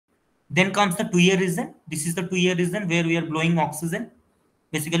Then comes the 2-year region. This is the 2-year region where we are blowing oxygen,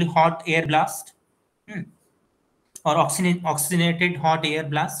 basically hot air blast, or oxygenated hot air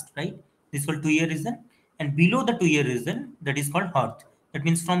blast, right? This is called 2-year region. And below the 2-year region, that is called hearth. That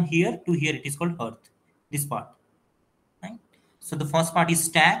means from here to here, it is called hearth, this part, right? So the first part is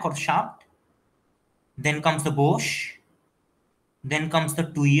stack or shaft, then comes the bosch, then comes the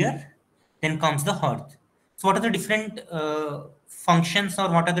 2-year, then comes the hearth. So what are the different functions, or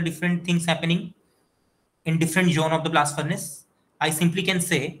what are the different things happening in different zone of the blast furnace? I simply can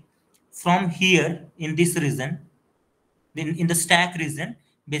say from here in this region, then in the stack region,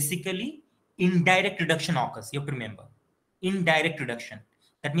 basically indirect reduction occurs. You have to remember, indirect reduction.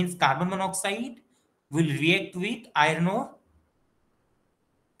 That means carbon monoxide will react with iron ore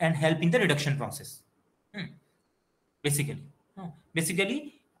and help in the reduction process. Basically,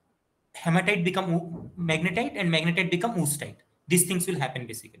 basically hematite become magnetite and magnetite become oostite. These things will happen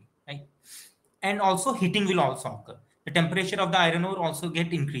basically, right? And also heating will also occur. The temperature of the iron ore also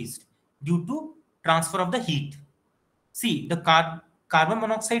get increased due to transfer of the heat. See, the carbon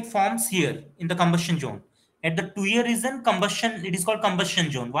monoxide forms here in the combustion zone. At the 2-year region, combustion, it is called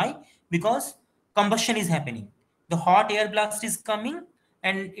combustion zone. Why? Because combustion is happening. The hot air blast is coming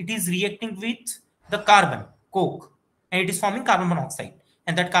and it is reacting with the carbon, coke, and it is forming carbon monoxide.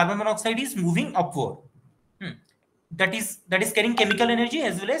 And that carbon monoxide is moving upward. That is carrying chemical energy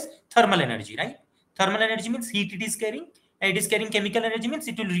as well as thermal energy, right? Thermal energy means heat it is carrying, and it is carrying chemical energy means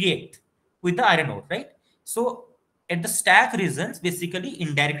it will react with the iron ore, right? So at the stack regions, basically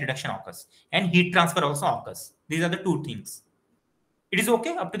indirect reduction occurs and heat transfer also occurs. These are the two things. It is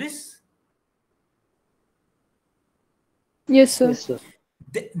okay up to this? Yes, sir. Yes, sir.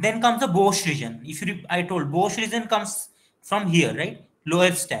 Then comes the Bosch region. If you, I told Bosch region comes from here, right?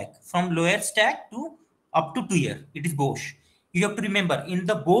 Lower stack. From lower stack to up to 2-year, it is Bosch. You have to remember, in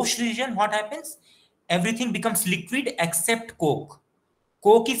the Bosch region, what happens? Everything becomes liquid except coke.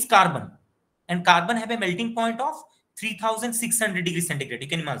 Coke is carbon, and carbon have a melting point of 3600 degrees centigrade. You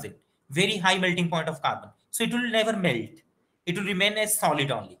can imagine, very high melting point of carbon. So it will never melt. It will remain as solid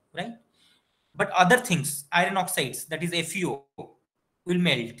only, right? But other things, iron oxides, that is FeO, will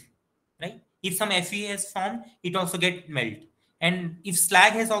melt, right? If some Fe has formed, it also get melt. And if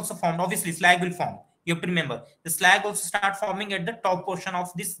slag has also formed, obviously slag will form. You have to remember, the slag also start forming at the top portion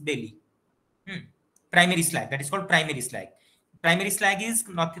of this belly. Primary slag, that is called primary slag. Primary slag is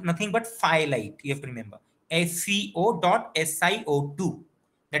nothing but phyllite. You have to remember, FeO.SiO2.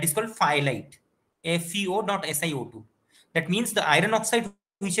 That is called phyllite. FeO.SiO2. That means the iron oxide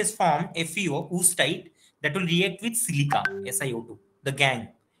which has formed FeO, oostite, that will react with silica, SiO2, the gang,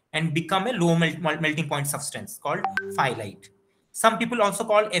 and become a low melting point substance called phyllite. Some people also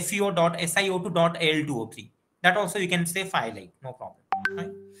call FeO.SiO2.L2O3. That also you can say phyllite, no problem. Right?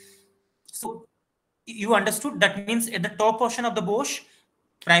 So you understood, that means at the top portion of the Bosch,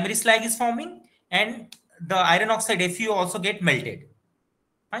 primary slag is forming and the iron oxide FeO also get melted,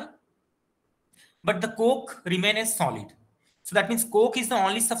 right? But the coke remain as solid. So that means coke is the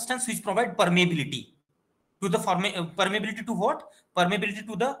only substance which provide permeability to the permeability to what? Permeability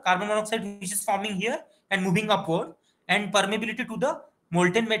to the carbon monoxide which is forming here and moving upward, and permeability to the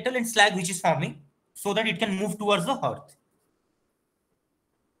molten metal and slag which is forming, so that it can move towards the hearth.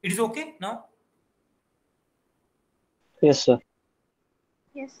 It is okay now? Yes, sir.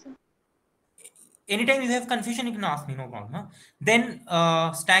 Yes, sir. Anytime you have confusion, you can ask me, no problem. Huh? Then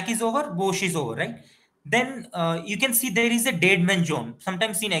stack is over, Bosch is over, right? Then you can see there is a dead man zone.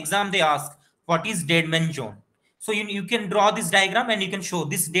 Sometimes in exam they ask what is dead man zone. So you can draw this diagram and you can show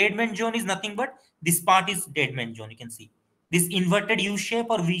this dead man zone is nothing but this part is dead man zone. You can see this inverted U shape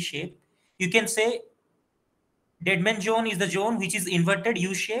or V shape. You can say dead man zone is the zone which is inverted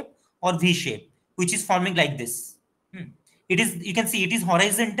U shape or V shape, which is forming like this. It is, you can see it is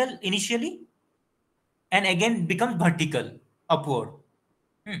horizontal initially and again becomes vertical upward.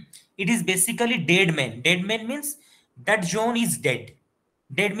 It is basically dead man. Dead man means that zone is dead.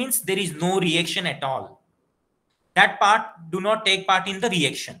 Dead means there is no reaction at all. That part do not take part in the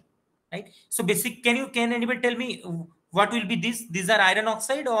reaction, right? So basic, can anybody tell me what will be this? These are iron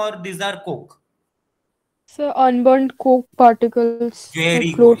oxide or these are coke? So unburnt coke particles that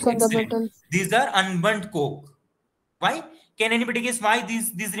Very floats good, on the excellent. metal. These are unburnt coke. Why? Can anybody guess why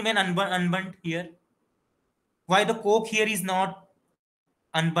these remain unburnt here? Why the coke here is not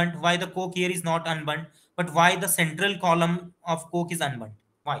unburnt? Why the coke here is not unburnt, but why the central column of coke is unburnt?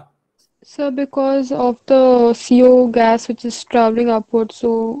 Why? So because of the CO gas which is traveling upwards,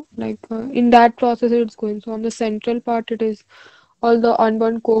 so like in that process it's going. So on the central part it is all the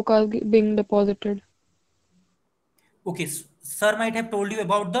unburned coke are being deposited. Okay, sir might have told you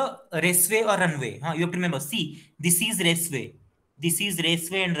about the raceway or runway. Huh? You have to remember. See, this is raceway. This is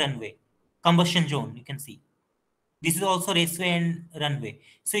raceway and runway. Combustion zone, you can see. This is also raceway and runway.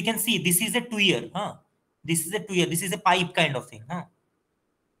 So you can see this is a two-year. Huh? This is a two-year. This is a pipe kind of thing. Huh?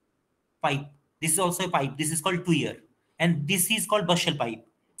 Pipe. This is also a pipe. This is called two-year. And this is called bushel pipe.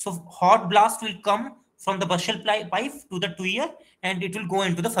 So hot blast will come from the bushel pipe to the two-year and it will go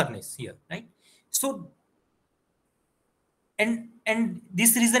into the furnace here, right? So and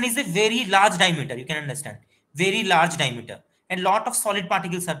this reason is a very large diameter, you can understand, very large diameter, and lot of solid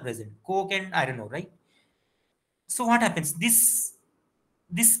particles are present, coke and iron ore, right? So what happens, this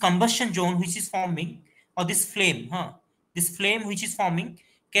combustion zone which is forming, or this flame, this flame which is forming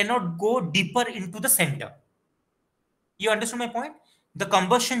cannot go deeper into the center. You understand my point? The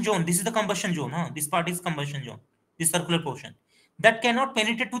combustion zone, this is the combustion zone, this part is combustion zone, this circular portion, that cannot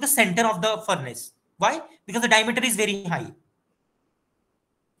penetrate to the center of the furnace. Why? Because the diameter is very high.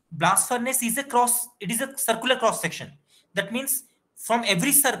 Blast furnace is a cross, it is a circular cross section. That means from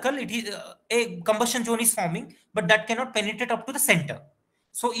every circle it is a combustion zone is forming, but that cannot penetrate up to the center.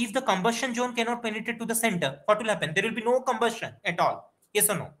 So if the combustion zone cannot penetrate to the center, what will happen? There will be no combustion at all. Yes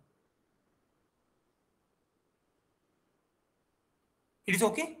or no? It is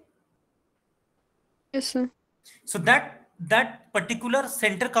okay. Yes, sir. So that particular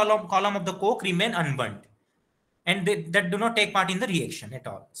center column of the coke remain unburnt, and that do not take part in the reaction at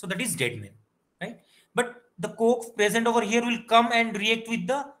all. So that is dead man, right? But the coke present over here will come and react with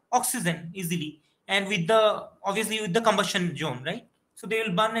the oxygen easily, and with the obviously with the combustion zone, right? So they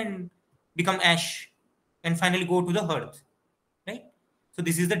will burn and become ash, and finally go to the earth, right? So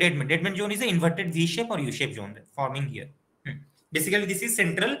this is the dead man. Dead man zone is an inverted V shape or U shape zone forming here. Basically, this is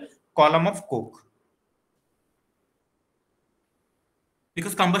central column of coke,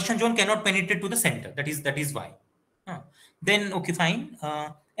 because combustion zone cannot penetrate to the center. That is why. Then okay, fine.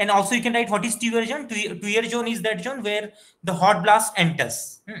 And also you can write what is two-year zone. Two-year zone is that zone where the hot blast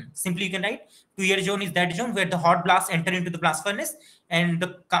enters. Simply you can write two-year zone is that zone where the hot blast enter into the blast furnace, and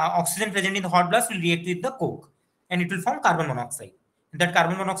the oxygen present in the hot blast will react with the coke, and it will form carbon monoxide. That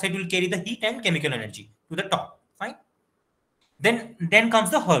carbon monoxide will carry the heat and chemical energy to the top. Fine. Then comes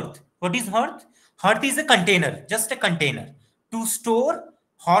the hearth. What is hearth? Hearth is a container, just a container to store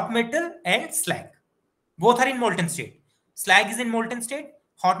hot metal and slag. Both are in molten state. Slag is in molten state,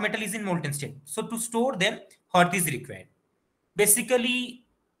 hot metal is in molten state. So to store them, hearth is required. Basically,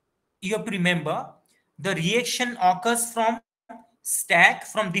 you have to remember the reaction occurs from stack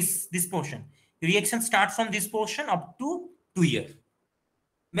from this portion. Reaction starts from this portion up to 2 year.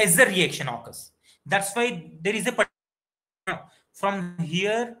 Measure reaction occurs. That's why there is a from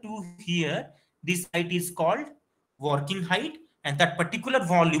here to here, this height is called working height, and that particular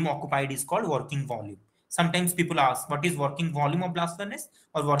volume occupied is called working volume. Sometimes people ask, what is working volume of blast furnace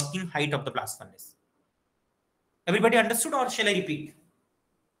or working height of the blast furnace? Everybody understood, or shall I repeat?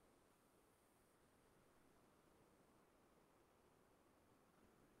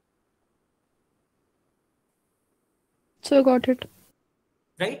 So got it.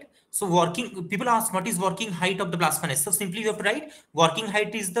 Right? So working, people ask what is working height of the blast furnace. So simply you have to write working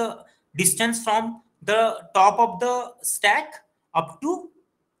height is the distance from the top of the stack up to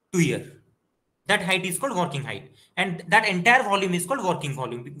 2 year. That height is called working height, and that entire volume is called working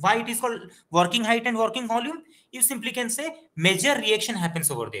volume. Why it is called working height and working volume? You simply can say major reaction happens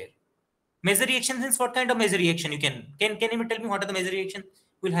over there. Major reaction means what kind of major reaction? You can you tell me what are the major reaction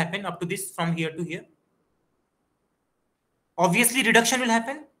will happen up to this from here to here? Obviously reduction will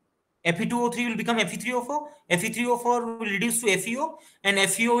happen. Fe2O3 will become Fe3O4, Fe3O4 will reduce to FeO, and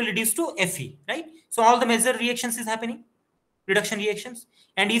FeO will reduce to Fe, right? So all the major reactions is happening, reduction reactions.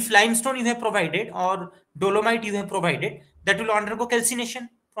 And if limestone you have provided or dolomite you have provided, that will undergo calcination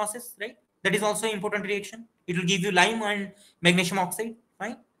process, right? That is also important reaction. It will give you lime and magnesium oxide,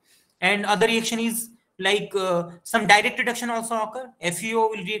 right? And other reaction is like some direct reduction also occur. FeO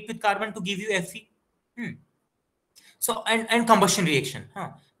will react with carbon to give you Fe. So and combustion reaction,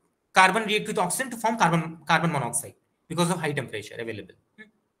 carbon react with oxygen to form carbon monoxide because of high temperature available.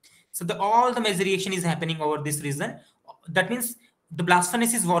 So all the major reaction is happening over this region. That means the blast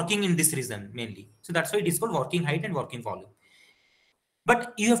furnace is working in this region mainly. So that's why it is called working height and working volume.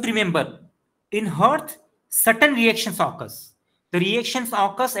 But you have to remember, in hearth, certain reactions occurs. The reactions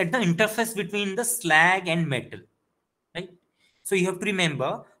occurs at the interface between the slag and metal, right? So you have to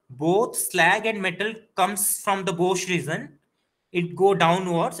remember, both slag and metal comes from the Bosch region. It go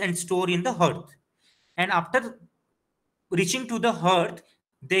downwards and store in the hearth. And after reaching to the hearth,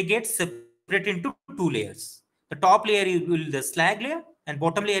 they get separated into two layers. The top layer is the slag layer, and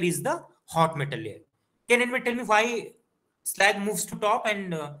bottom layer is the hot metal layer. Can anyone tell me why Slag moves to top,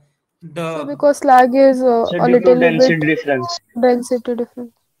 and So the because slag is So a due to little bit density difference. density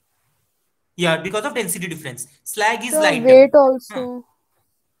difference. yeah, because of density difference, slag is So lighter. weight Huh. also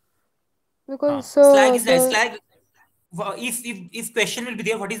because Slag is the slag. If question will be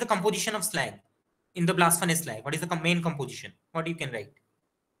there, what is the composition of slag in the blast furnace slag? What is the main composition? What you can write?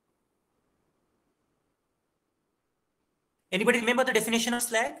 Anybody remember the definition of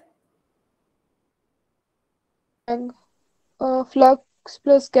slag? gang flux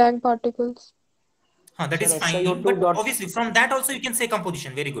plus gang particles. That is Sir, fine, SiO2 but dot. obviously from that also you can say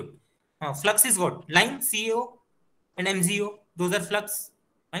composition. Very good. Flux is what? Lime, CaO, and MgO. Those are flux,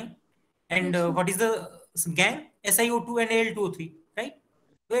 right? And Yes, sir. what is the gang? SiO2 and Al2O3, right?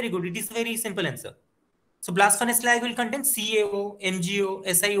 Very good. It is a very simple answer. So blast furnace slag will contain CaO, MgO,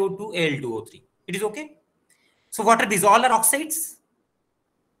 SiO2, Al2O3. It is okay. So what are these? All are oxides?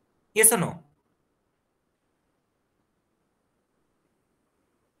 Yes or no?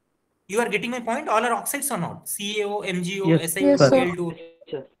 You are getting my point? All are oxides or not? CaO, MgO, Yes, Yes, SiO2, sir. sir. Al2O3. Yes,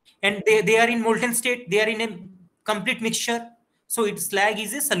 sir. And they are in molten state. They are in a complete mixture. So slag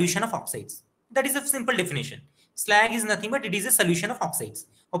is a solution of oxides. That is a simple definition. Slag is nothing but it is a solution of oxides,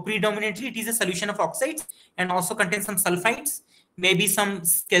 or predominantly it is a solution of oxides, and also contains some sulfides, maybe some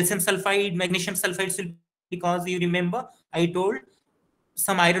calcium sulfide, magnesium sulfides, because you remember I told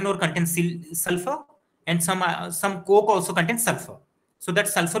some iron ore contains sulfur, and some coke also contains sulfur. So that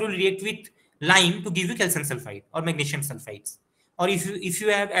sulfur will react with lime to give you calcium sulfide or magnesium sulfides. Or if you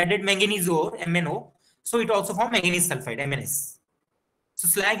have added manganese ore, MnO, so it also forms manganese sulfide, MnS. So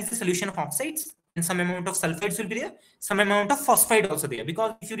slag is a solution of oxides, and some amount of sulfides will be there, some amount of phosphide also there.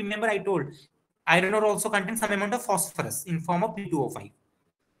 Because if you remember, I told iron ore also contains some amount of phosphorus in form of P2O5.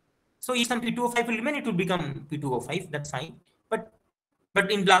 So if some P2O5 will remain, it will become P2O5. That's fine.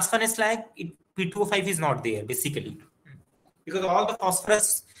 But in blast furnace slag, P2O5 is not there basically, because all the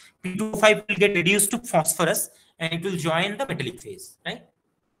phosphorus P2O5 will get reduced to phosphorus and it will join the metallic phase, right?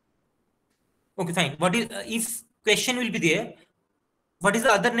 Okay, fine. What is if question will be there? What is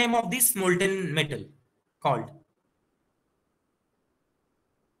the other name of this molten metal called?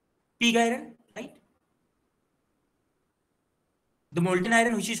 Pig iron, right? The molten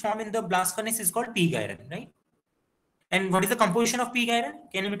iron which is formed in the blast furnace is called pig iron, right? And what is the composition of pig iron?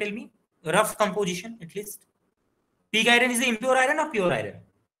 Can you tell me? Rough composition at least. Pig iron is the impure iron or pure iron?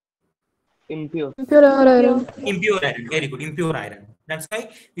 Impure. Impure iron. Impure iron. Very good. Impure iron. That's why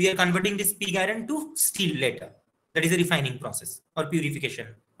we are converting this pig iron to steel later. That is a refining process or purification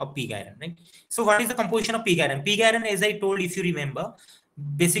of pig iron, right? So what is the composition of pig iron? Pig iron, as I told, if you remember,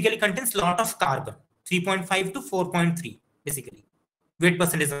 basically contains lot of carbon, 3.5 to 4.3, basically. Weight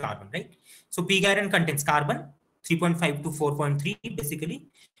percentage of carbon, right? So pig iron contains carbon, 3.5 to 4.3, basically.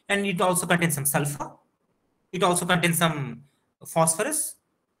 And it also contains some sulfur. It also contains some phosphorus.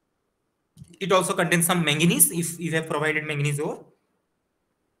 It also contains some manganese if you have provided manganese ore,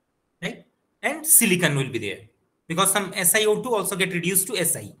 right? And silicon will be there because some SiO2 also get reduced to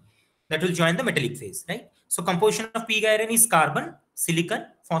Si, that will join the metallic phase, right? So composition of pig iron is carbon, silicon,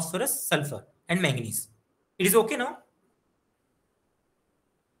 phosphorus, sulfur, and manganese. It is okay now?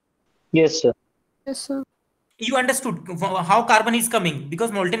 Yes, sir. Yes, sir. You understood how carbon is coming,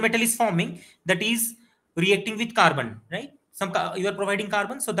 because molten metal is forming, that is reacting with carbon, right? You are providing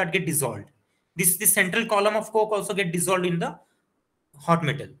carbon, so that get dissolved. This central column of coke also get dissolved in the hot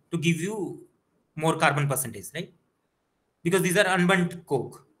metal to give you more carbon percentage, right? Because these are unburnt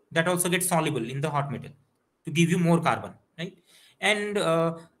coke that also gets soluble in the hot metal to give you more carbon, right? And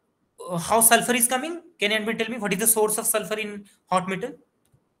how sulfur is coming? Can anybody tell me what is the source of sulfur in hot metal?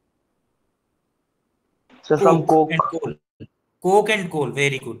 So from Coke and coke. coal. Coke and coal.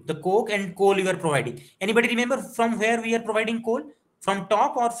 Very good. The coke and coal you are providing. Anybody remember from where we are providing coal? From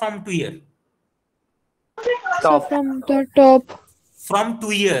top or from tuyer? So Top. from the top. From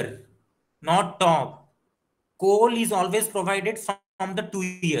tuyer, not top. Coal is always provided from the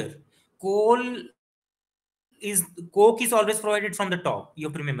tuyer. Coal is coke is always provided from the top. You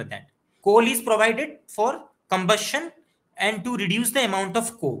have to remember that. Coal is provided for combustion and to reduce the amount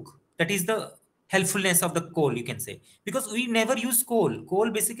of coke. That is the helpfulness of the coal, you can say, because we never use coal. Coal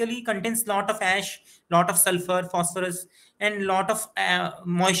basically contains lot of ash, lot of sulfur, phosphorus, and lot of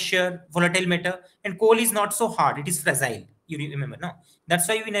moisture, volatile matter. And coal is not so hard; it is fragile. You remember, no? That's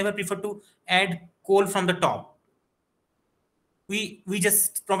why we never prefer to add coal from the top. We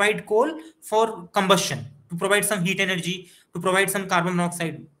just provide coal for combustion, to provide some heat energy, to provide some carbon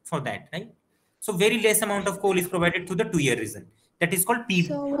monoxide for that, right? So very less amount of coal is provided to the two-year reason. That is called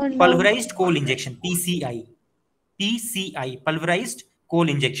So one down. pulverized coal injection, PCI. PCI, pulverized coal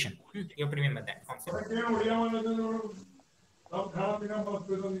injection. You have to remember that concept.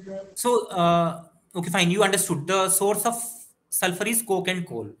 So, okay, fine. You understood. The source of sulfur is coke and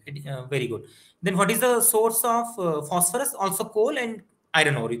coal. Very good. Then what is the source of phosphorus? Also coal and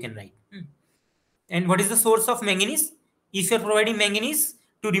iron ore, you can write. And what is the source of manganese? If you're providing manganese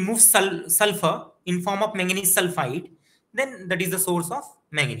to remove sulfur in form of manganese sulfide, then that is the source of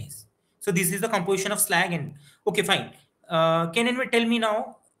manganese. So this is the composition of slag and okay, fine. Can anyone tell me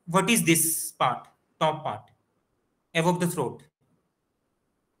now what is this part, top part, above the throat?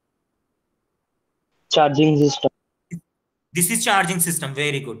 Charging system. This is charging system.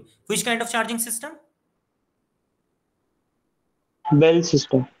 Very good. Which kind of charging system? Bell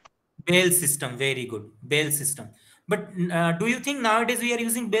system. Bell system. Very good. Bell system. But do you think nowadays we are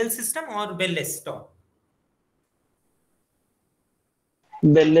using bell system or bell-less stop?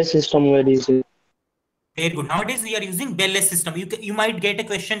 Bellless system very easy. Very good. Nowadays we are using bell-less system. You might get a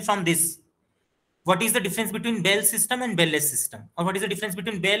question from this. What is the difference between bell system and bell-less system? Or what is the difference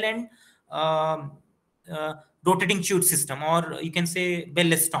between bell and um, rotating tube system? Or you can say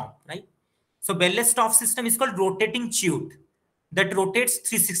bell-less stop, right? So bell-less stop system is called rotating tube that rotates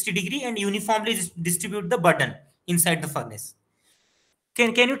 360 degree and uniformly distribute the burden inside the furnace.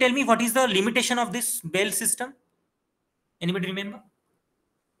 Can you tell me what is the limitation of this bell system? Anybody remember?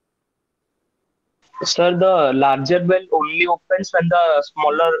 Sir, the larger bell only opens when the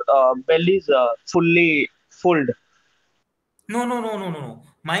smaller bell is fully full. No, no, no, no, no, no.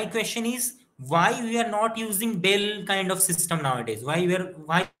 My question is why we are not using bell kind of system nowadays?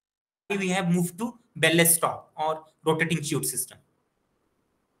 Why we have moved to bell-less stop or rotating tube system?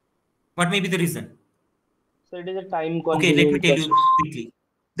 What may be the reason? So it is a time Okay, let me consuming tell you process. quickly.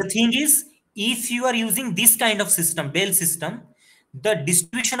 The thing is, if you are using this kind of system, bell system, the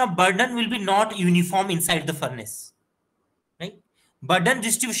distribution of burden will be not uniform inside the furnace, right? Burden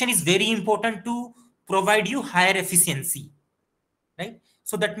distribution is very important to provide you higher efficiency, right?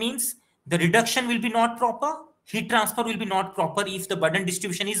 So that means the reduction will be not proper, heat transfer will be not proper if the burden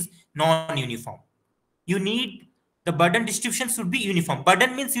distribution is non-uniform. You need the burden distribution should be uniform.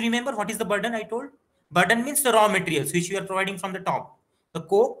 Burden means, you remember what is the burden I told? Burden means the raw materials which you are providing from the top, the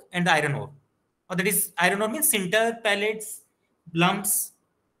coke and the iron ore. Or that is iron ore means sinter, pellets, lumps,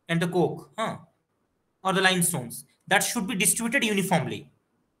 and the coke, or the limestones. That should be distributed uniformly.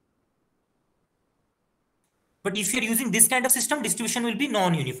 But if you're using this kind of system, distribution will be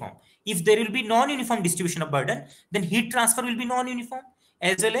non-uniform. If there will be non-uniform distribution of burden, then heat transfer will be non-uniform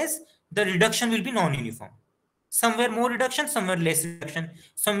as well as the reduction will be non-uniform. Somewhere more reduction, somewhere less reduction.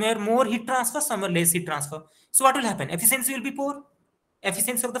 Somewhere more heat transfer, somewhere less heat transfer. So what will happen? Efficiency will be poor.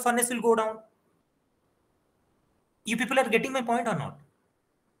 Efficiency of the furnace will go down. You people are getting my point or not?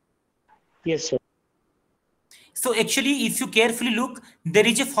 Yes, sir. So actually, if you carefully look, there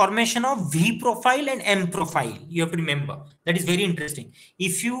is a formation of V profile and M profile. You have to remember that is very interesting.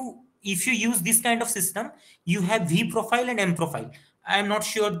 If you use this kind of system, you have V profile and M profile. I am not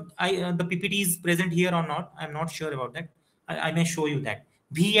sure the PPT is present here or not. I'm not sure about that. I may show you that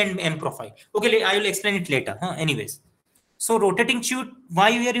V and M profile. Okay, I will explain it later. Anyways, so rotating tube. Why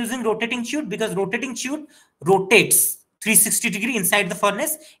we are using rotating tube? Because rotating tube rotates 360 degree inside the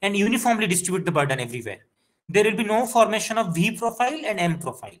furnace and uniformly distribute the burden everywhere. There will be no formation of V profile and M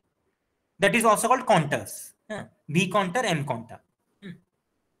profile. That is also called contours. V contour, M contour.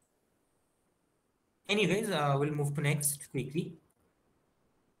 Anyways, we'll move to next quickly.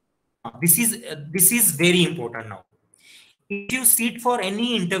 This is very important now. If you sit for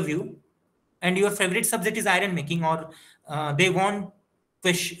any interview and your favorite subject is iron making, or they want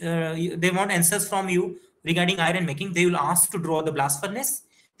answers from you regarding iron making, they will ask to draw the blast furnace,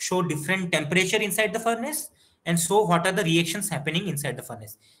 show different temperature inside the furnace, and show what are the reactions happening inside the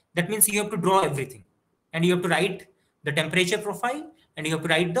furnace. That means you have to draw everything, and you have to write the temperature profile, and you have to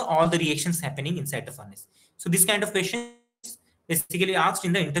write all the reactions happening inside the furnace. So this kind of questions basically asked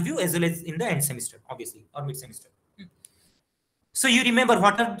in the interview as well as in the end semester, obviously, or mid semester. So you remember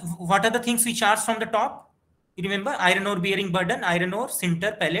what are the things we charge from the top? You remember iron ore bearing burden, iron ore,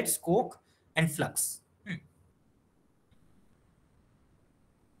 sinter, pellets, coke, and flux.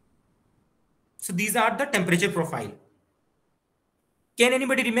 So these are the temperature profile. Can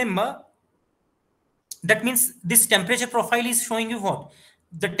anybody remember? That means this temperature profile is showing you what?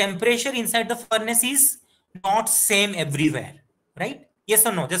 The temperature inside the furnace is not same everywhere, right? Yes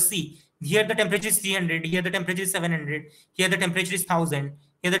or no? Just see. Here the temperature is 300, here the temperature is 700, here the temperature is 1000,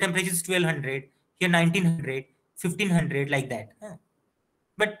 here the temperature is 1200, here 1900, 1500, like that.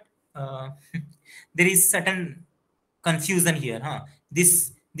 But there is certain confusion here.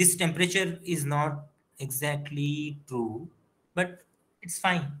 This temperature is not exactly true, but it's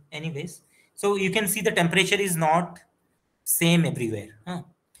fine anyways. So you can see the temperature is not Same everywhere.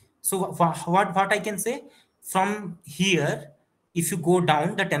 So what I can say, from here, if you go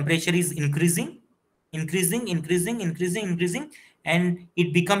down, the temperature is increasing, and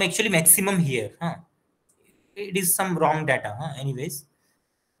it become actually maximum here. It is some wrong data. Anyways,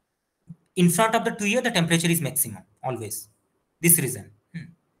 in front of the 2 year, the temperature is maximum always. This reason.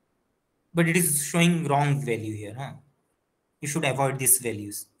 But it is showing wrong value here. You should avoid these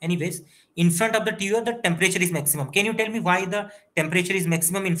values. Anyways, in front of the 2 year, the temperature is maximum. Can you tell me why the temperature is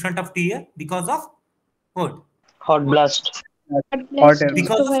maximum in front of 2 year? Because of what? Hot blast. Hot Hot blast air. is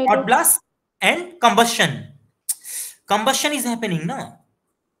Because of hot provided. blast and combustion. Combustion is happening now.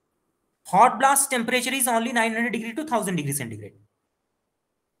 Hot blast temperature is only 900 degree to 1000 degree centigrade.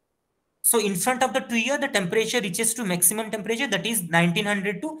 So in front of the 2 year, the temperature reaches to maximum temperature, that is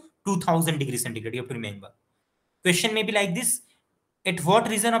 1900 to 2000 degree centigrade. You have to remember. Question may be like this: at what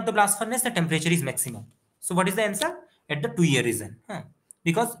region of the blast furnace the temperature is maximum? So what is the answer? At the 2 year region.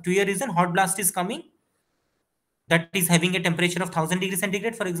 Because 2 year region, hot blast is coming, that is having a temperature of 1000 degree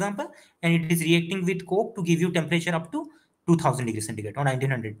centigrade, for example, and it is reacting with coke to give you temperature up to 2000 degree centigrade or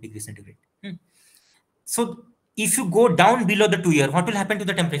 1900 degree centigrade. So if you go down below the 2 year, what will happen to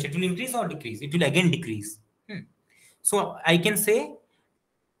the temperature? It will increase or decrease? It will again decrease. So I can say,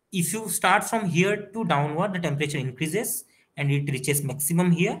 if you start from here to downward, the temperature increases and it reaches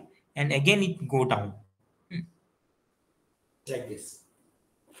maximum here, and again it go down. Like this.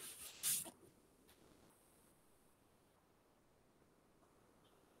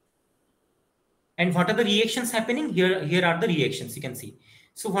 And what are the reactions happening? Here are the reactions, you can see.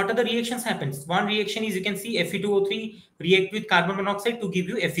 So what are the reactions happens? One reaction is, you can see Fe2O3 react with carbon monoxide to give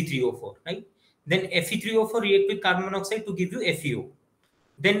you Fe3O4, right? Then Fe3O4 react with carbon monoxide to give you FeO.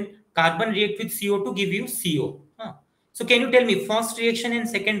 Then carbon react with CO to give you CO. So can you tell me first reaction and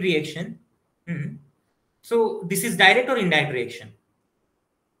second reaction? So this is direct or indirect reaction?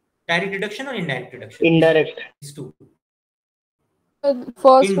 Direct reduction or indirect reduction? Indirect. These two. First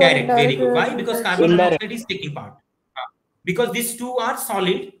one, Indirect, very indirect good. Why? reaction. Because Right. carbon Indirect. monoxide is taking part. Because these two are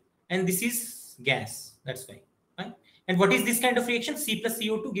solid and this is gas. That's why. Right? And what is this kind of reaction? C plus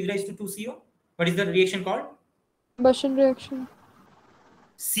CO2 give rise to 2CO. What is the reaction called? Combustion reaction.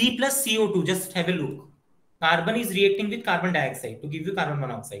 C plus CO2. Just have a look. Carbon is reacting with carbon dioxide to give you carbon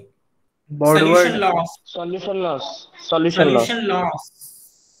monoxide. Solution Bodward. loss. Solution loss. Solution loss. Solution loss.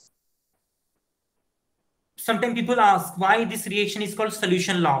 Sometimes people ask why this reaction is called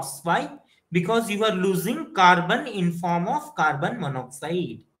solution loss. Why? Because you are losing carbon in form of carbon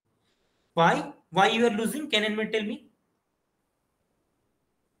monoxide. Why? Why you are losing? Can anyone tell me?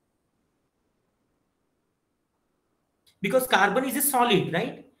 Because carbon is a solid,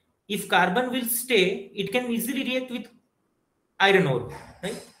 right? If carbon will stay, it can easily react with iron ore,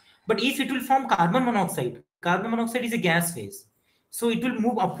 right? But if it will form carbon monoxide is a gas phase. So it will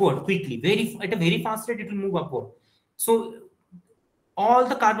move upward quickly, at a very fast rate, it will move upward. So all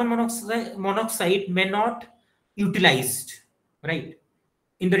the carbon monoxide may not utilized, right,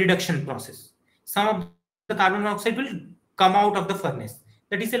 in the reduction process. Some of the carbon monoxide will come out of the furnace.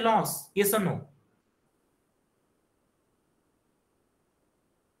 That is a loss. Yes or no?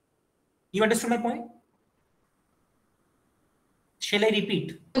 You understood my point? Shall I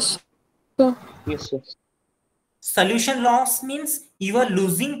repeat? Yes. So, Yes, sir. Solution loss means you are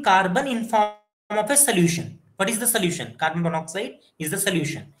losing carbon in form of a solution. What is the solution? Carbon monoxide is the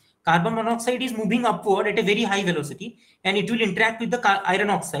solution. Carbon monoxide is moving upward at a very high velocity and it will interact with the iron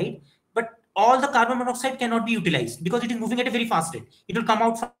oxide. But all the carbon monoxide cannot be utilized because it is moving at a very fast rate. It will come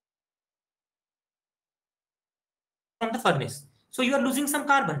out from the furnace. So you are losing some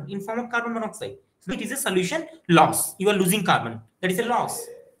carbon in form of carbon monoxide. So that is it is a solution loss. You are losing carbon. That is a loss.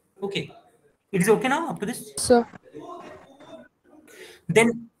 Okay. It is okay now up to this? yes, sir.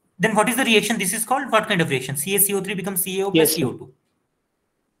 Then what is the reaction? This is called what kind of reaction? CaCO3 becomes CaO plus Yes, sir. CO2.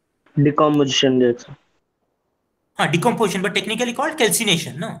 Decomposition reaction. Decomposition, but technically called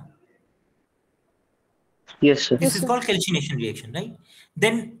calcination, no? Yes, sir. This Yes, is sir. called calcination reaction, right?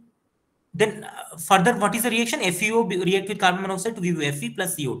 Then further, what is the reaction? FeO react with carbon monoxide to give you Fe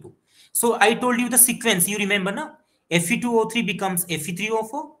plus CO2. So I told you the sequence. You remember, no? Fe2O3 becomes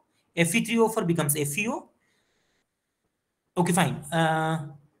Fe3O4. Fe3O4 becomes FeO. Okay, fine.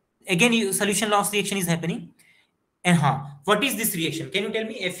 Again, solution loss reaction is happening. And what is this reaction? Can you tell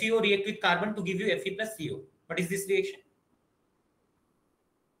me? FeO react with carbon to give you Fe plus CO. What is this reaction?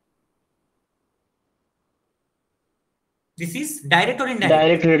 This is direct or indirect?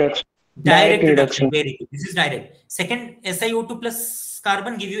 Direct reduction. Direct reduction. Very good. This is direct. Second, SiO2 plus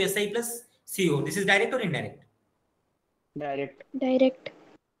carbon give you Si plus CO. This is direct or indirect? Direct. Direct.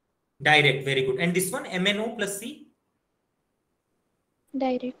 Direct. Very good. And this one, MnO plus C?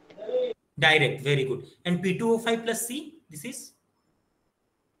 Direct. Direct, very good. And P2O5 plus C, this is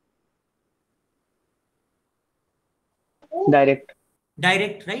Direct.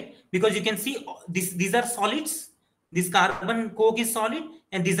 direct, right? Because you can see these are solids. This carbon coke is solid,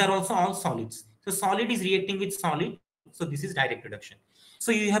 and these are also all solids. So solid is reacting with solid. So this is direct reduction.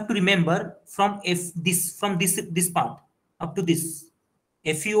 So you have to remember from this part up to this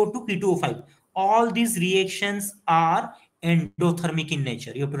FeO to P2O5. All these reactions are endothermic in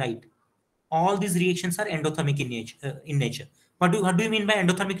nature. You have to write. All these reactions are endothermic in nature. What do you mean by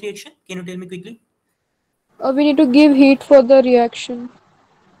endothermic reaction? Can you tell me quickly? We need to give heat for the reaction.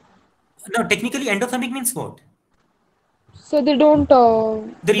 No, technically endothermic means what? So they don't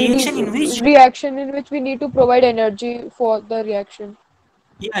The we need reaction in which, reaction in which we need to provide energy for the reaction.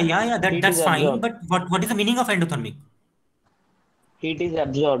 yeah, Heat that's is fine. absorbed. But what is the meaning of endothermic? Heat is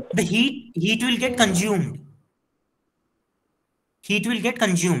absorbed. The heat will get Yeah. consumed. Heat will get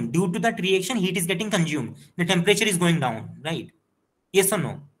consumed due to that reaction. Heat is getting consumed. The temperature is going down, right? Yes or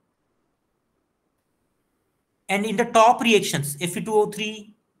no? And in the top reactions,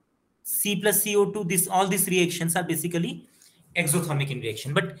 Fe2O3, C plus CO2, this all these reactions are basically exothermic in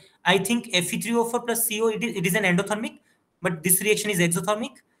reaction. But I think Fe3O4 plus CO, it is an endothermic, but this reaction is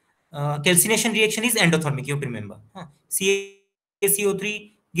exothermic. Calcination reaction is endothermic, you have to remember.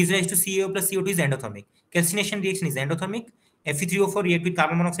 CaCO3 gives rise to CaO plus CO2 is endothermic. Calcination reaction is endothermic. Fe3O4 react with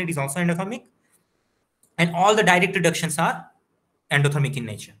carbon monoxide is also endothermic. And all the direct reductions are endothermic in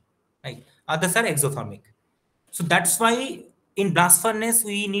nature, right? Others are exothermic. So that's why in blast furnace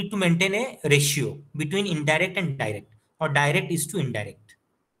we need to maintain a ratio between indirect and direct, or direct is to indirect.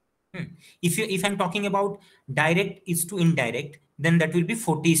 If I'm talking about direct is to indirect, then that will be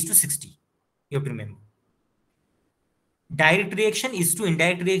 40 is to 60. You have to remember. Direct reaction is to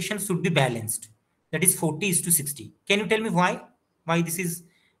indirect reaction should be balanced. That is 40 is to 60. Can you tell me why? Why this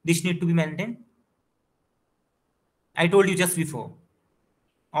need to be maintained? I told you just before.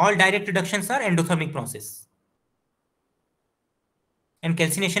 All direct reductions are endothermic process. And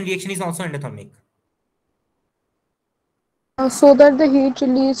calcination reaction is also endothermic. So that the heat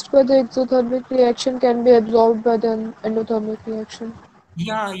released by the exothermic reaction can be absorbed by the endothermic reaction.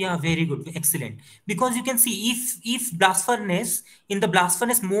 Yeah, very good, excellent. Because you can see if blast furnace, in the blast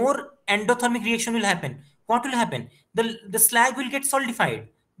furnace more endothermic reaction will happen. What will happen? The slag will get solidified.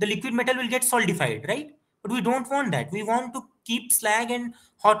 The liquid metal will get solidified, right? But we don't want that. We want to keep slag and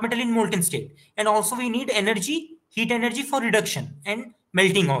hot metal in molten state. And also we need energy, heat energy for reduction and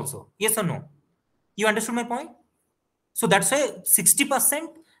melting also. Yes or no? You understood my point? So that's why 60%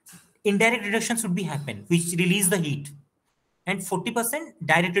 indirect reduction should be happen, which release the heat, and 40%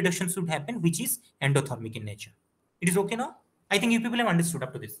 direct reduction should happen, which is endothermic in nature. It is okay now? I think you people have understood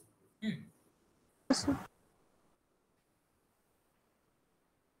up to this.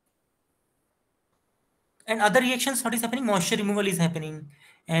 And other reactions, what is happening? Moisture removal is happening.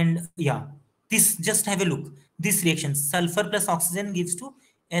 And yeah, this, just have a look. This reaction, sulfur plus oxygen gives to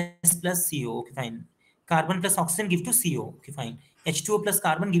S plus CO. Okay, fine. Carbon plus oxygen give to CO. Okay, fine. H2O plus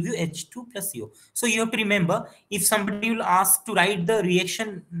carbon give you H2 plus CO. So you have to remember, if somebody will ask to write the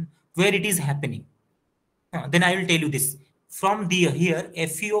reaction where it is happening, then I will tell you this. From the here,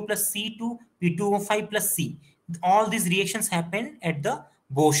 FeO plus C to P2O5 plus C. All these reactions happen at the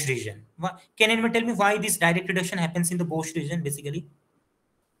Bosch region. Can anyone tell me why this direct reduction happens in the Bosch region basically?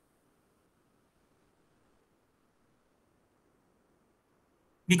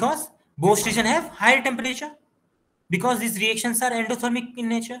 Because Bosch region have higher temperature. Because these reactions are endothermic in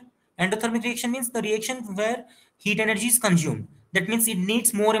nature. Endothermic reaction means the reaction where heat energy is consumed. That means it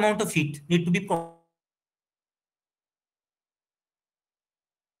needs more amount of heat need to be provided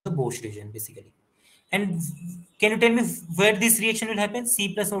to the Bosch region basically. And can you tell me where this reaction will happen?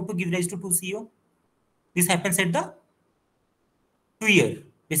 C plus O2 give rise to 2CO. This happens at the tuyer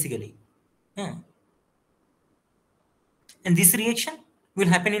basically. Hmm. And this reaction will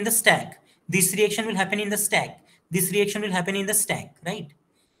happen in the stack. This reaction will happen in the stack. This reaction will happen in the stack, right?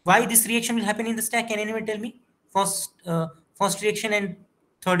 Why this reaction will happen in the stack? Can anyone tell me? First reaction and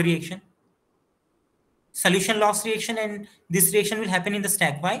third reaction. Solution loss reaction and this reaction will happen in the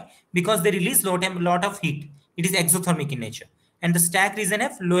stack. Why? Because they release lot of heat. It is exothermic in nature. And the stack region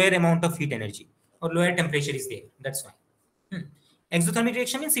have lower amount of heat energy or lower temperature is there. That's why. Exothermic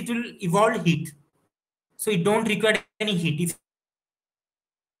reaction means it will evolve heat. So it don't require any heat. If you want to evolve heat, you need to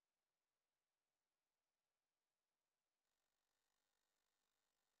use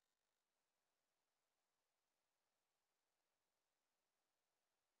exothermic reaction. But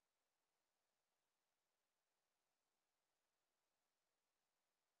endothermic reaction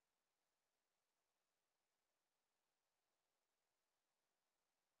means it will evolve heat. So it don't require any heat.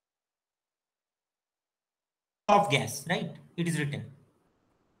 top gas, right? It is written.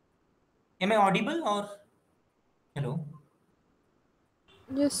 Am I audible or hello?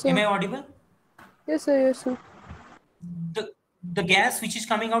 Yes, Am sir. I audible? Yes, sir. Yes, sir. The gas which is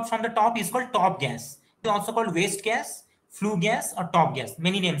coming out from the top is called top gas. It is also called waste gas, flue gas, or top gas.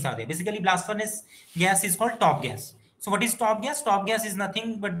 Many names are there. Basically, blast furnace gas is called top gas. So, what is top gas? Top gas is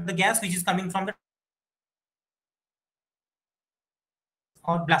nothing but the gas which is coming from the top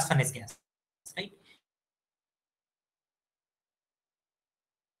of the furnace or blast furnace gas, right?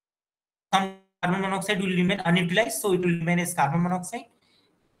 Some carbon monoxide will remain unutilized, so it will remain as carbon monoxide.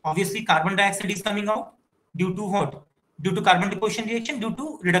 Obviously, carbon dioxide is coming out due to what? Due to carbon deposition reaction, due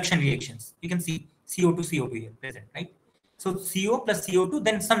to reduction reactions. You can see CO2, CO2 here present, right? So CO plus CO2,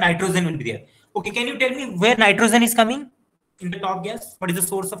 then some nitrogen will be there. Okay, can you tell me where nitrogen is coming in the top gas? What is the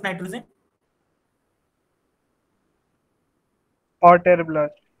source of nitrogen? hot air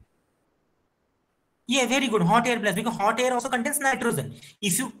blast. Yeah, very good. Hot air blast, because hot air also contains nitrogen.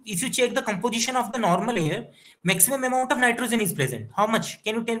 If you check the composition of the normal air, maximum amount of nitrogen is present. How much?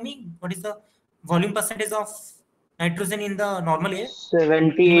 Can you tell me what is the volume percentage of nitrogen in the normal air?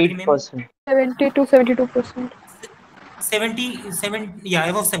 Anybody remember? 78%. 70 to 72%. 77, yeah,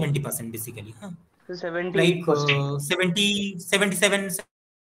 above 70% basically. Huh? Like 78%. 70, 77, 78%.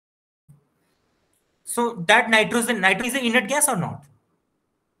 So that nitrogen is an inert gas or not?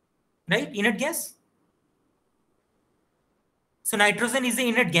 Right? Inert gas? So nitrogen is the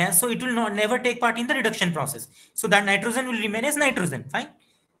inert gas, so it will not never take part in the reduction process. So that nitrogen will remain as nitrogen. Fine.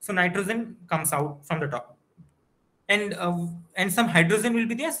 So nitrogen comes out from the top, and some hydrogen will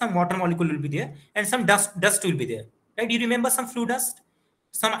be there, some water molecule will be there, and some dust will be there. Right? You remember some flue dust?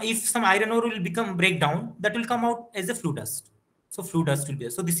 If some iron ore will become breakdown, that will come out as a flue dust. So flue dust will be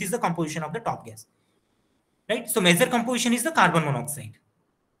there. So this is the composition of the top gas. Right? So major composition is the carbon monoxide.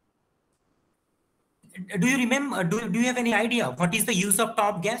 Do you remember? Do you have any idea what is the use of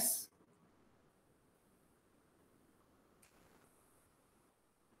top gas?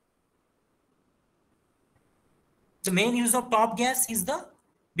 The main use of top gas is the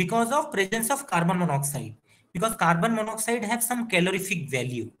because of presence of carbon monoxide, because carbon monoxide have some calorific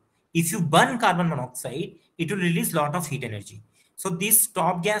value. If you burn carbon monoxide, it will release lot of heat energy. So this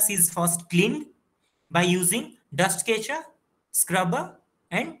top gas is first cleaned by using dust catcher, scrubber,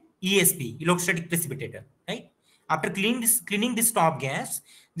 and ESP, electrostatic precipitator, right? After cleaning this top gas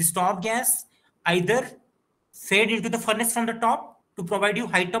either fed into the furnace from the top to provide you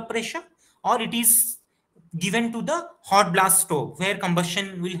high top pressure, or it is given to the hot blast stove where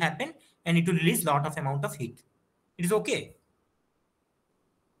combustion will happen and it will release lot of amount of heat. It is okay.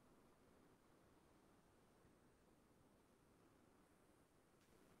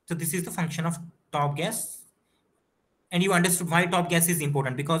 So this is the function of top gas, and you understood why top gas is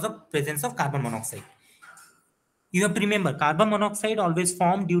important, because of presence of carbon monoxide. You have to remember, carbon monoxide always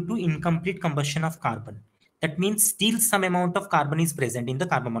formed due to incomplete combustion of carbon. That means still some amount of carbon is present in the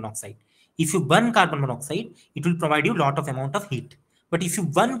carbon monoxide. If you burn carbon monoxide, it will provide you lot of amount of heat. But if you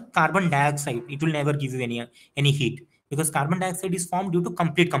burn carbon dioxide, it will never give you any heat, because carbon dioxide is formed due to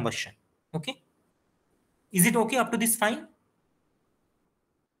complete combustion. Okay? Is it okay up to this fine?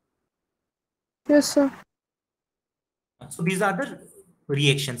 Yes, sir. So these are the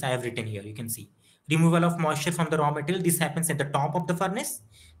reactions I have written here. You can see removal of moisture from the raw material. This happens at the top of the furnace.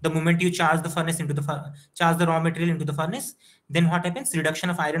 The moment you charge the furnace into the charge the raw material into the furnace, then what happens?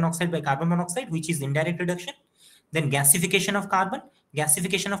 Reduction of iron oxide by carbon monoxide, which is indirect reduction. Then gasification of carbon.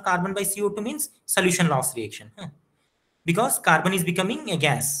 Gasification of carbon by CO2 means solution loss reaction. Because carbon is becoming a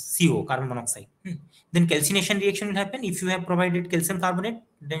gas, CO, carbon monoxide. Then calcination reaction will happen. If you have provided calcium carbonate,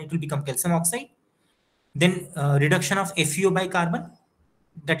 then it will become calcium oxide. Then reduction of FeO by carbon,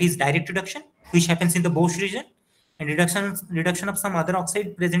 that is direct reduction, which happens in the Bosch region, and reduction of some other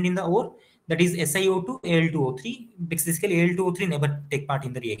oxide present in the ore, that is SiO2, Al2O3. Basically, Al2O3 never take part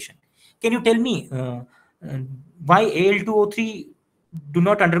in the reaction. Can you tell me why Al2O3 do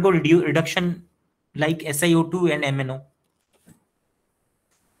not undergo reduction like SiO2 and MnO?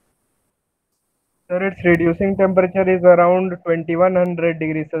 Sir, its reducing temperature is around 2100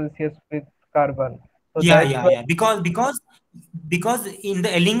 degrees Celsius with carbon. So Yeah, that's yeah, why. yeah. Because in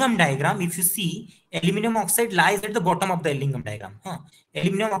the Ellingham diagram, if you see, aluminum oxide lies at the bottom of the Ellingham diagram.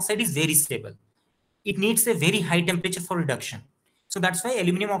 Aluminum oxide is very stable. It needs a very high temperature for reduction. So that's why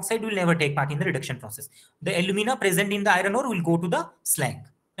aluminum oxide will never take part in the reduction process. The alumina present in the iron ore will go to the slag,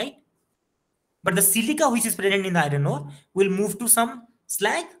 right? But the silica which is present in the iron ore will move to some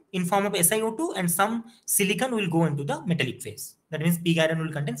slag in form of SiO2, and some silicon will go into the metallic phase. That means pig iron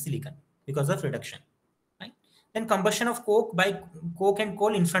will contain silicon because of reduction. Right? Then combustion of coke by coke and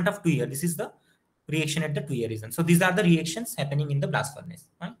coal in front of 2 year. This is the reaction at the 2A region. So these are the reactions happening in the blast furnace.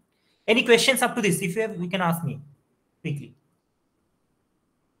 Right? Any questions up to this? If you have, you can ask me quickly.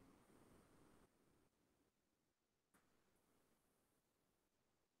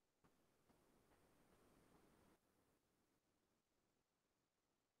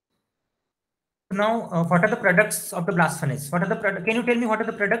 Now, what are the products of the blast furnace? What are the products? Can you tell me what are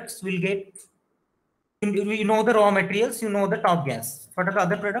the products we'll get? You know the raw materials, you know the top gas. What are the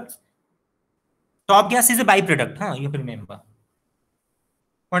other products? Top gas is a byproduct, huh? You have to remember.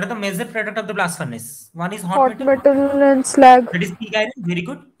 What are the major product of the blast furnace? One is hot Hot metal. metal and slag That is pig iron, very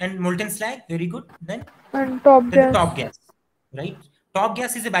good. And molten slag, very good. and top Then the gas. top gas, right? Top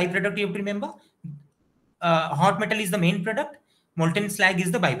gas is a byproduct, you have to remember. Hot metal is the main product. Molten slag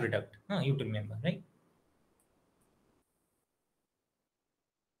is the byproduct. You have to remember, right?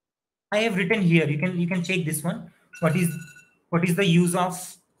 I have written here. You can check this one. What is the use of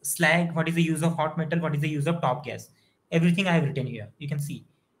slag? What is the use of hot metal? What is the use of top gas? Everything I have written here. You can see.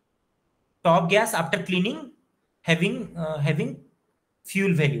 Top gas after cleaning having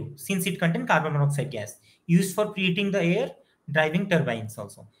fuel value since it contains carbon monoxide gas used for preheating the air, driving turbines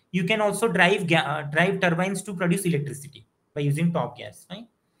also. You can also drive turbines to produce electricity by using top gas, right?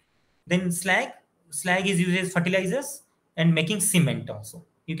 Then slag is used as fertilizers and making cement also.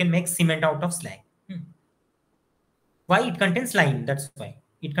 You can make cement out of slag. Why? It contains lime, that's why.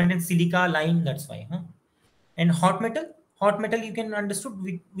 It contains silica, lime, that's why. And hot metal you can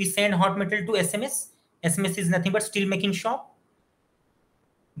understood, we send hot metal to SMS is nothing but steel making shop,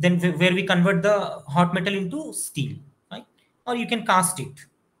 then where we convert the hot metal into steel, right? Or you can cast it.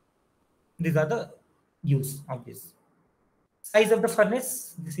 These are the use of this. Size of the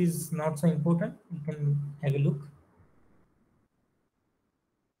furnace, this is not so important, you can have a look.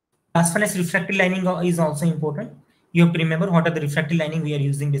 Blast furnace refractory lining is also important. You have to remember what are the refractory lining we are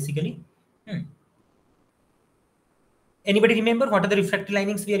using basically. Anybody remember what are the refractory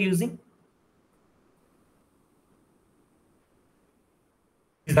linings we are using?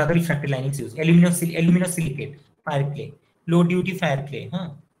 These are the refractory linings used. Aluminosilicate, fire clay, low duty fire clay,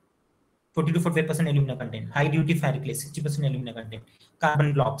 40 to 45% alumina content, high duty fire clay, 60% alumina content,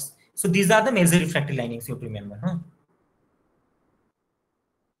 carbon blocks. So these are the major refractory linings you have to remember.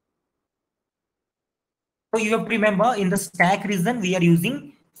 So you have to remember in the stack region we are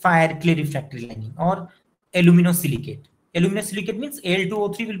using fire clay refractory lining or aluminosilicate. Aluminosilicate means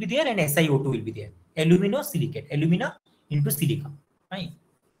L2O3 will be there and SiO2 will be there. Aluminosilicate, alumina into silica, right?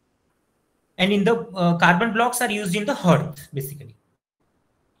 And in the carbon blocks are used in the hearth basically.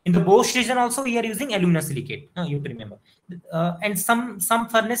 In the Bosch region also we are using aluminosilicate. You have to remember. And some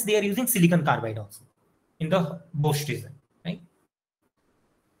furnace they are using silicon carbide also in the Bosch region, right?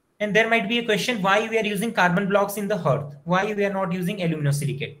 And there might be a question why we are using carbon blocks in the hearth. Why we are not using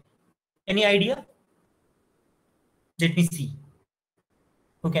aluminosilicate? Any idea? Let me see.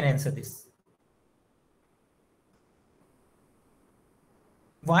 Who can answer this?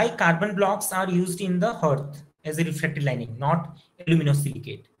 Why carbon blocks are used in the hearth as a refractory lining, not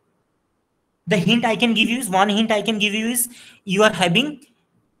aluminosilicate? The hint I can give you is, one hint I can give you is, you are having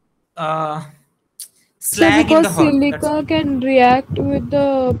So slag in because the hearth. silica can react with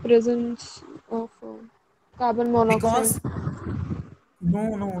the presence of carbon monoxide. Because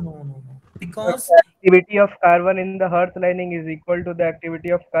no. Because The activity of carbon in the hearth lining is equal to the activity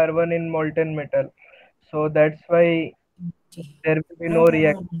of carbon in molten metal. So that's why there will be no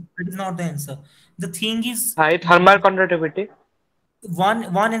reaction. no. That is not the answer. The thing is, High thermal conductivity.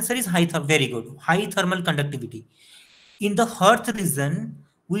 one answer is very good. High thermal conductivity. In the hearth region,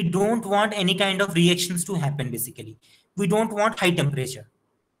 we don't want any kind of reactions to happen basically. We don't want high temperature,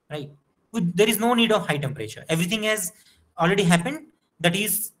 right? There is no need of high temperature. Everything has already happened. That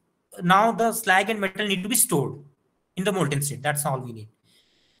is, now the slag and metal need to be stored in the molten state. That's all we need.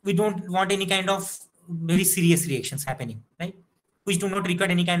 We don't want any kind of very serious reactions happening, right? Which do not require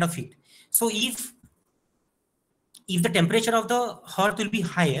any kind of heat. So if the temperature of the hearth will be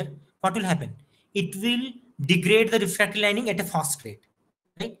higher, what will happen? It will degrade the refractory lining at a fast rate,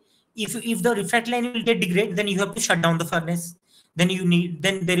 right? If the refractory lining will get degraded, then you have to shut down the furnace. Then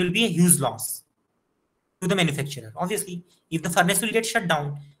there will be a huge loss to the manufacturer. Obviously, if the furnace will get shut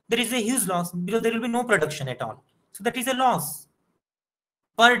down, there is a huge loss because there will be no production at all. So that is a loss.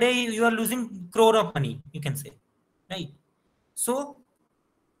 Per day, you are losing crore of money, you can say, right? So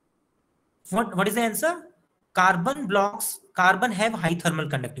what is the answer? Carbon have high thermal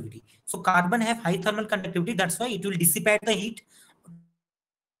conductivity. So carbon have high thermal conductivity. That's why it will dissipate the heat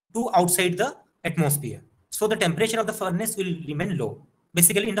to outside the atmosphere. So the temperature of the furnace will remain low.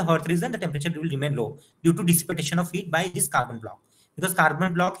 Basically, in the hearth region, the temperature will remain low due to dissipation of heat by this carbon block. because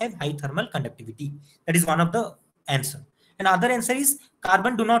carbon block have high thermal conductivity. That is one of the answer. And other answer is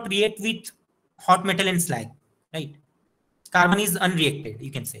carbon do not react with hot metal and slag, right? Carbon is unreacted,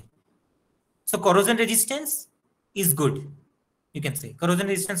 you can say. So corrosion resistance is good, you can say. Corrosion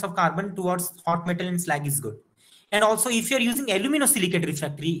resistance of carbon towards hot metal and slag is good. And also if you are using aluminosilicate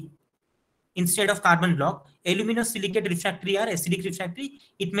refractory instead of carbon block, aluminosilicate refractory or acidic refractory,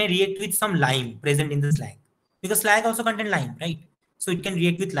 it may react with some lime present in the slag. Because slag also contain lime, right? So it can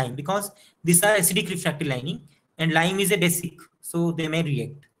react with lime because these are acidic refractory lining and lime is a basic. So they may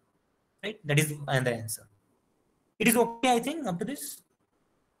react, right? That is another answer. It is okay, I think, up to this.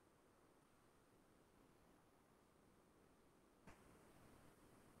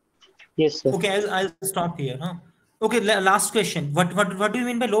 Yes, sir. Okay, I'll stop here. Huh? Okay, last question. What do you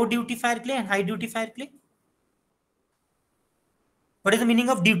mean by low duty fire clay and high duty fire clay? What is the meaning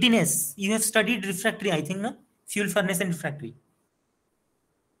of dutiness? You have studied refractory, I think, no? Fuel furnace and refractory.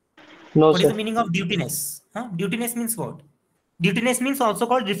 No, What is sir. the meaning of dutiness? Huh? Dutiness means what? Dutiness means also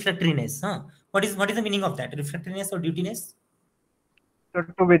called refractoriness. Huh? What is the meaning of that? Refractoriness or dutiness? So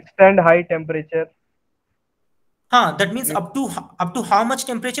to withstand high temperature. That means up to how much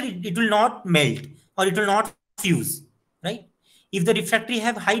temperature it will not melt or it will not fuse, right? If the refractory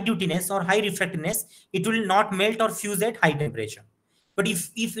have high dutiness or high refractoriness, it will not melt or fuse at high temperature. But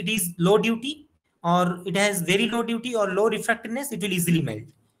if it is low duty or it has very low duty or low refractoriness, it will easily melt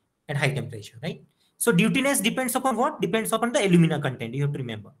at high temperature, right? So dutiness depends upon what? Depends upon the alumina content. You have to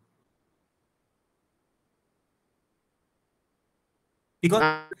remember.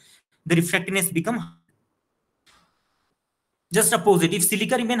 Because the refractoriness become higher. Just opposite. If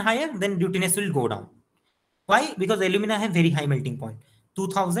silica remain higher, then dutiness will go down. Why? Because alumina have very high melting point,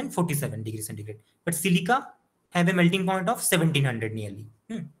 2047 degrees centigrade. But silica have a melting point of 1700 nearly.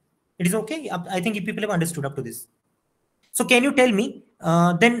 It is okay. I think if people have understood up to this. So can you tell me,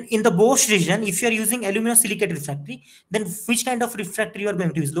 then in the Bosch region, if you are using aluminosilicate refractory, then which kind of refractory you are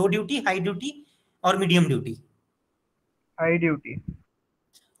going to use? Low duty, high duty, or medium duty? High duty.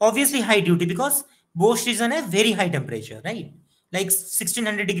 Obviously high duty because Bosch region has very high temperature, right? Like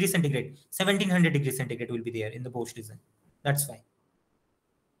 1600 degrees centigrade, 1700 degrees centigrade will be there in the Bosch region. That's why.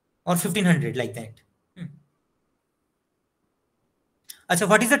 Or 1500 like that. Achha,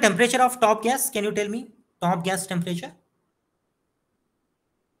 what is the temperature of top gas? Can you tell me? Top gas temperature?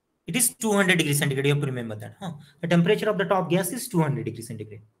 It is 200 degrees centigrade. You have to remember that. The temperature of the top gas is 200 degrees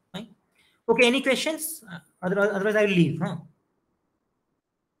centigrade. Right? Okay, any questions? Otherwise, I will leave.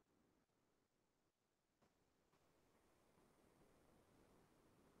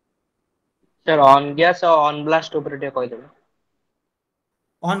 Sir, on gas or on blast operator କହିଦେବେ.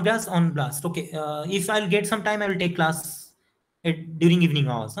 On gas, on blast. Okay. If I'll get some time, I will take class during evening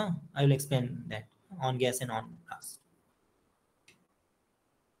hours. I will explain that on gas and on blast.